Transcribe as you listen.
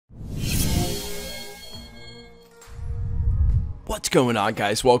What's going on,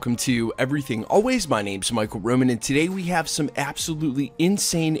 guys? Welcome to Everything Always. My name's Michael Roman, and today we have some absolutely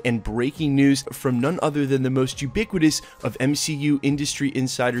insane and breaking news from none other than the most ubiquitous of MCU industry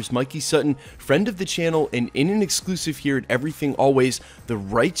insiders, Mikey Sutton, friend of the channel, and in an exclusive here at Everything Always, the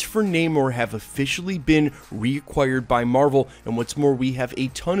rights for Namor have officially been reacquired by Marvel, and what's more, we have a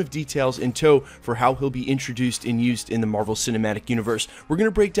ton of details in tow for how he'll be introduced and used in the Marvel Cinematic Universe. We're going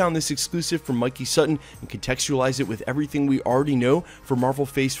to break down this exclusive from Mikey Sutton and contextualize it with everything we already know for Marvel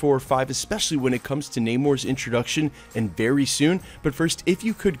Phase 4 or 5, especially when it comes to Namor's introduction and very soon. But first, if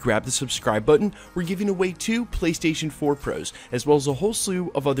you could grab the subscribe button, we're giving away 2 PlayStation 4 Pros, as well as a whole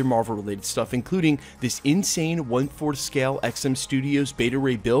slew of other Marvel related stuff, including this insane 1/4 scale XM Studios Beta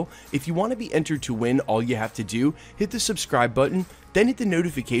Ray bill. If you want to be entered to win, all you have to do, hit the subscribe button, then hit the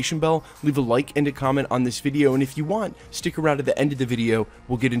notification bell, leave a like and a comment on this video, and if you want, stick around to the end of the video.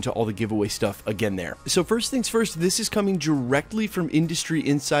 We'll get into all the giveaway stuff again there. So first things first, this is coming directly from industry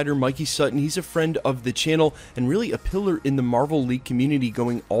insider Mikey Sutton. He's a friend of the channel and really a pillar in the Marvel League community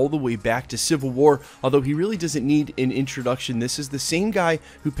going all the way back to Civil War, although he really doesn't need an introduction. This is the same guy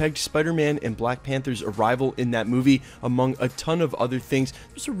who pegged Spider-Man and Black Panther's arrival in that movie, among a ton of other things.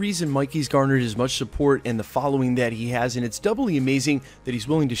 There's a reason Mikey's garnered as much support and the following that he has, and it's doubly amazing that he's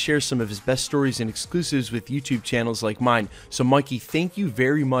willing to share some of his best stories and exclusives with YouTube channels like mine. So Mikey, thank you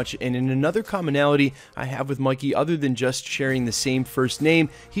very much. And in another commonality I have with Mikey, other than just sharing the same first name,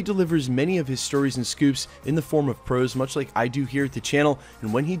 he delivers many of his stories and scoops in the form of prose, much like I do here at the channel,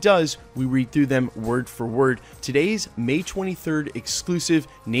 and when he does, we read through them word for word. Today's May 23rd exclusive: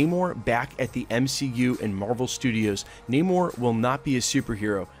 Namor back at the MCU and Marvel Studios. Namor will not be a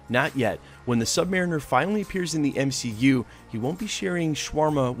superhero, not yet. When the Submariner finally appears in the MCU, he won't be sharing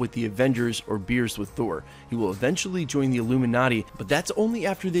shawarma with the Avengers or beers with Thor. He will eventually join the Illuminati, but that's only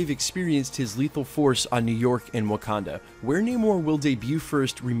after they've experienced his lethal force on New York and Wakanda. Where Namor will debut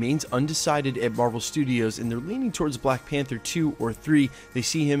first remains undecided at Marvel Studios, and they're leaning towards Black Panther 2 or 3. They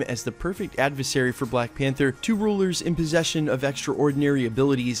see him as the perfect adversary for Black Panther, 2 rulers in possession of extraordinary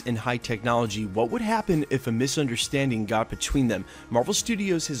abilities and high technology. What would happen if a misunderstanding got between them? Marvel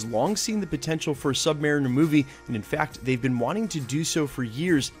Studios has long seen the potential for a Submariner movie, and in fact, they've been wanting to do so for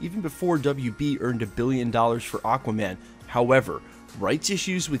years, even before WB earned $1 billion for Aquaman. However, rights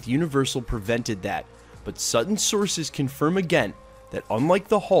issues with Universal prevented that. But Sutton's sources confirm again that unlike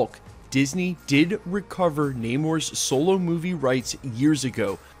the Hulk, Disney did recover Namor's solo movie rights years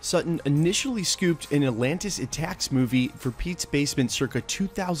ago. Sutton initially scooped an Atlantis Attacks movie for Pete's Basement circa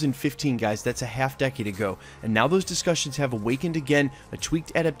 2015, guys. That's a half-decade ago. And now those discussions have awakened again, a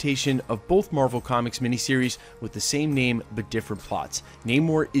tweaked adaptation of both Marvel Comics miniseries with the same name but different plots.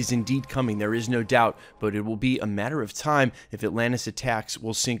 Namor is indeed coming, there is no doubt, but it will be a matter of time if Atlantis Attacks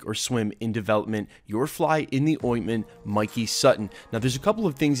will sink or swim in development. Your fly in the ointment, Mikey Sutton. Now, there's a couple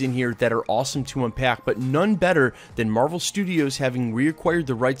of things in here that are awesome to unpack, but none better than Marvel Studios having reacquired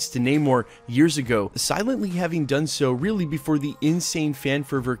the rights to Namor years ago, silently having done so really before the insane fan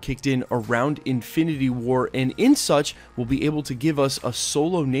fervor kicked in around Infinity War, and in such will be able to give us a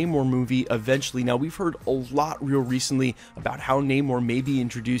solo Namor movie eventually. Now, we've heard a lot real recently about how Namor may be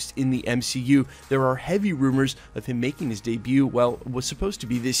introduced in the MCU. There are heavy rumors of him making his debut, well, it was supposed to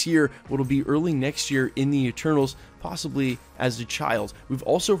be this year, but it'll be early next year in the Eternals, possibly as a child. We've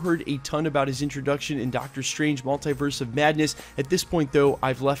also heard a ton about his introduction in Doctor Strange Multiverse of Madness. At this point, though,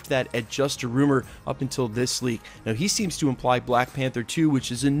 I've left that at just a rumor up until this leak. Now, he seems to imply Black Panther 2,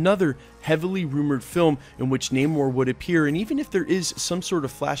 which is another heavily rumored film in which Namor would appear, and even if there is some sort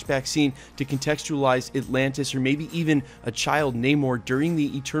of flashback scene to contextualize Atlantis or maybe even a child Namor during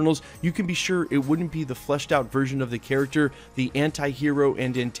the Eternals, you can be sure it wouldn't be the fleshed out version of the character, the anti-hero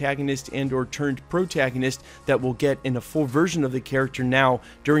and antagonist and or turned protagonist that we'll get in a full version of the character now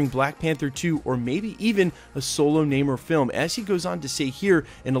during Black Panther 2, or maybe even a solo Namor film. As he goes on to say here,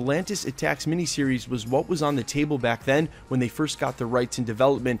 an Atlantis Attacks miniseries was what was on the table back then when they first got the rights in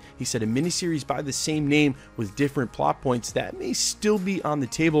development. He said a miniseries by the same name with different plot points, that may still be on the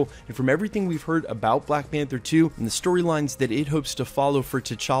table. And from everything we've heard about Black Panther 2 and the storylines that it hopes to follow for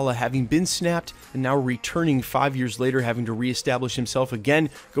T'Challa having been snapped and now returning 5 years later, having to reestablish himself again,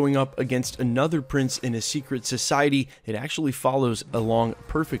 going up against another prince in a secret society, it actually follows along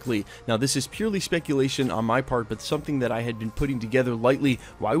perfectly. Now, this is purely speculation on my part, but something that I had been putting together lightly.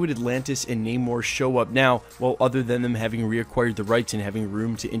 Why would Atlantis and Namor show up now? Well, other than them having reacquired the rights and having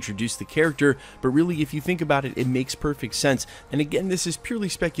room to introduce the character, but really, if you think about it, it makes perfect sense. And again, this is purely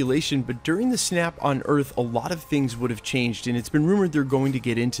speculation, but during the snap on Earth, a lot of things would have changed, and it's been rumored they're going to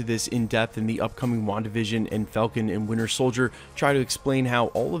get into this in depth in the upcoming WandaVision and Falcon and Winter Soldier, try to explain how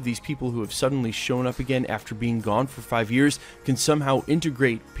all of these people who have suddenly shown up again after being gone gone for 5 years can somehow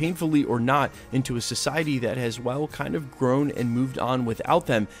integrate, painfully or not, into a society that has, well, kind of grown and moved on without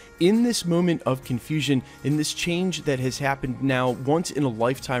them. In this moment of confusion, in this change that has happened now once in a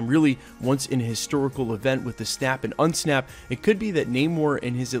lifetime, really once in a historical event with the snap and unsnap, it could be that Namor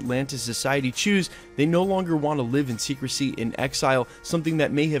and his Atlantis society choose they no longer want to live in secrecy in exile, something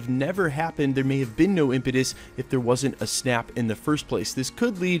that may have never happened. There may have been no impetus if there wasn't a snap in the first place. This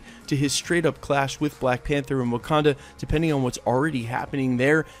could lead to his straight up clash with Black Panther and Wakanda, depending on what's already happening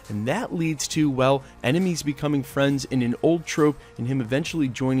there, and that leads to, well, enemies becoming friends in an old trope, and him eventually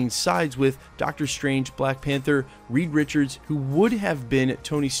joining sides with Doctor Strange, Black Panther, Reed Richards, who would have been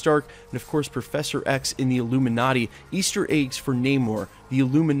Tony Stark, and of course Professor X in the Illuminati. Easter eggs for Namor, the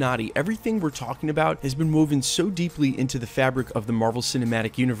Illuminati, everything we're talking about has been woven so deeply into the fabric of the Marvel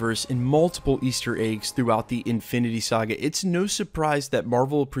Cinematic Universe in multiple Easter eggs throughout the Infinity Saga. It's no surprise that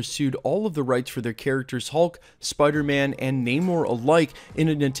Marvel pursued all of the rights for their characters Hulk, Spider-Man, and Namor alike in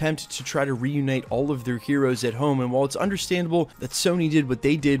an attempt to try to reunite all of their heroes at home. And while it's understandable that Sony did what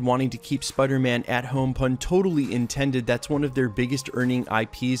they did, wanting to keep Spider-Man at home, pun totally intended, that's one of their biggest earning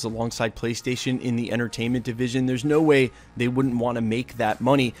IPs alongside PlayStation in the entertainment division. There's no way they wouldn't want to make that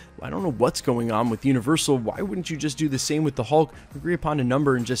money. I don't know what's going on with Universal. Why wouldn't you just do the same with the Hulk? Agree upon a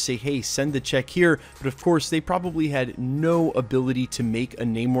number and just say, hey, send the check here. But of course, they probably had no ability to make a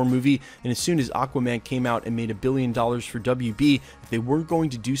Namor movie. And as soon as Aquaman came out and made $1 billion for WB, if they weren't going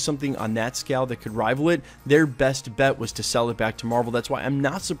to do something on that scale that could rival it, their best bet was to sell it back to Marvel. That's why I'm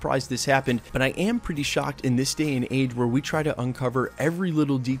not surprised this happened, but I am pretty shocked in this day and age where we try to uncover every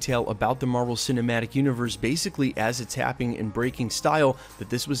little detail about the Marvel Cinematic Universe basically as it's happening in breaking style, that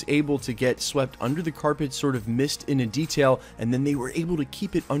this was able to get swept under the carpet, sort of missed in a detail, and then they were able to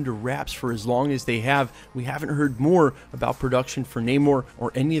keep it under wraps for as long as they have. We haven't heard more about production for Namor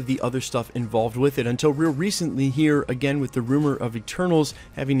or any of the other stuff involved with it until real recently here, again with the rumor of Eternals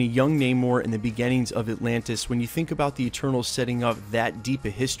having a young Namor in the beginnings of Atlantis. When you think about the Eternals setting up that deep a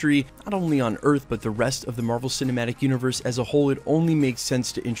history, not only on Earth, but the rest of the Marvel Cinematic Universe as a whole, it only makes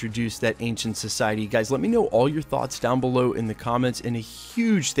sense to introduce that ancient society. Guys, let me know all your thoughts down below in the comments, and a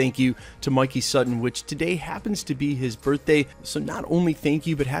huge thank you to Mikey Sutton, which today happens to be his birthday. So not only thank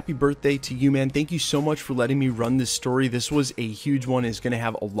you, but happy birthday to you, man. Thank you so much for letting me run this story. This was a huge one. It's going to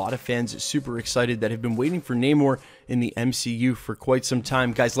have a lot of fans super excited that have been waiting for Namor in the MCU for quite some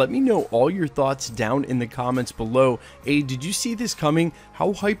time. Guys, let me know all your thoughts down in the comments below. Hey, did you see this coming?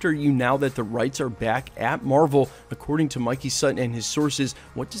 How hyped are you now that the rights are back at Marvel? According to Mikey Sutton and his sources,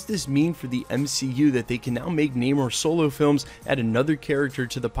 what does this mean for the MCU that they can now make Namor solo films, add another character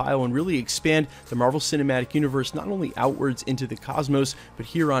to the pile, and really expand the Marvel Cinematic Universe not only outwards into the cosmos, but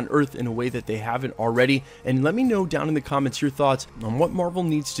here on Earth in a way that they haven't already? And let me know down in the comments your thoughts on what Marvel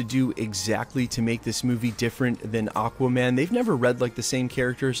needs to do exactly to make this movie different than Aquaman. They've never read like the same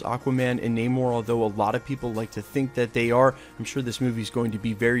characters, Aquaman and Namor, although a lot of people like to think that they are. I'm sure this movie is going to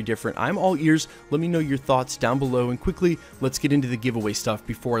be very different. I'm all ears. Let me know your thoughts down below, and quickly, let's get into the giveaway stuff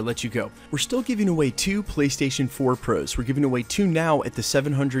before I let you go. We're still giving away 2 PlayStation 4 Pros. We're giving away 2 now at the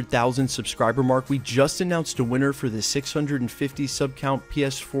 700,000 subscriber mark. We just announced a winner for the 650 sub count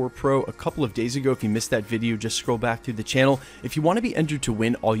PS4 Pro a couple of days ago. If you missed that video, just scroll back through the channel. If you want to be entered to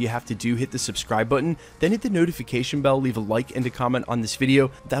win, all you have to do, hit the subscribe button, then hit the notification bell, leave a like and a comment on this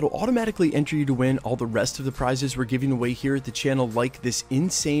video. That'll automatically enter you to win all the rest of the prizes we're giving away here at the channel, like this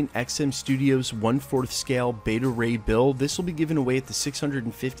insane XM Studios 1/4 scale Beta Ray build. This will be given away at the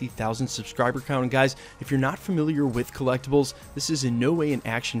 650,000 subscriber count. And guys, if you're not familiar with collectibles, this is in no way an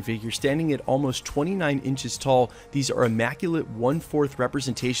action figure. Standing at almost 29 inches tall, these are immaculate 1/4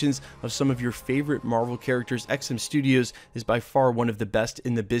 representations of some of your favorite Marvel characters. XM Studios is by far one of the best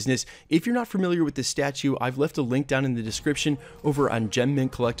in the business. If you're not familiar with this statue, I've left a link down in the description over on Gem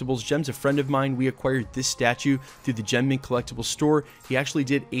Mint Collectibles. Gem's a friend of mine. We acquired this statue through the Gem Mint Collectibles store. He actually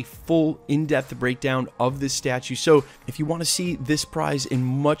did a full in-depth breakdown of this statue. So if you want to see this prize in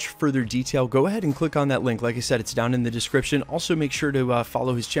much further detail, go ahead and click on that link. Like I said, it's down in the description. Also, make sure to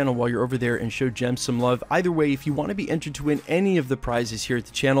follow his channel while you're over there and show Gem some love. Either way, if you want to be entered to win any of the prizes here at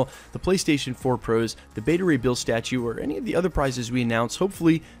the channel, the PlayStation 4 Pros, the Beta Ray Bill statue, or any of the other prizes we announce,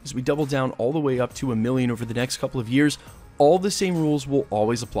 hopefully as we double down all the way up to $1 million over the next couple of years, all the same rules will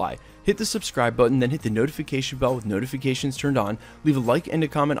always apply. hit the subscribe button, then hit the notification bell with notifications turned on. Leave a like and a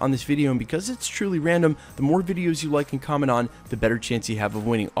comment on this video, and because it's truly random, the more videos you like and comment on, the better chance you have of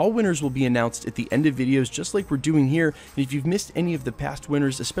winning. All winners will be announced at the end of videos, just like we're doing here. And if you've missed any of the past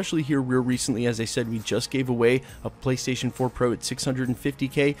winners, especially here real recently, as I said, we just gave away a PlayStation 4 Pro at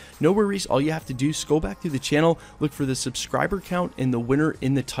 650K. No worries, all you have to do is scroll back through the channel, look for the subscriber count and the winner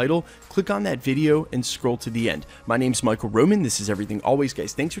in the title, click on that video and scroll to the end. My name's Michael Roman, this is Everything Always,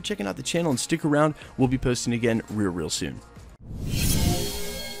 guys. Thanks for checking out the channel and stick around, we'll be posting again real soon.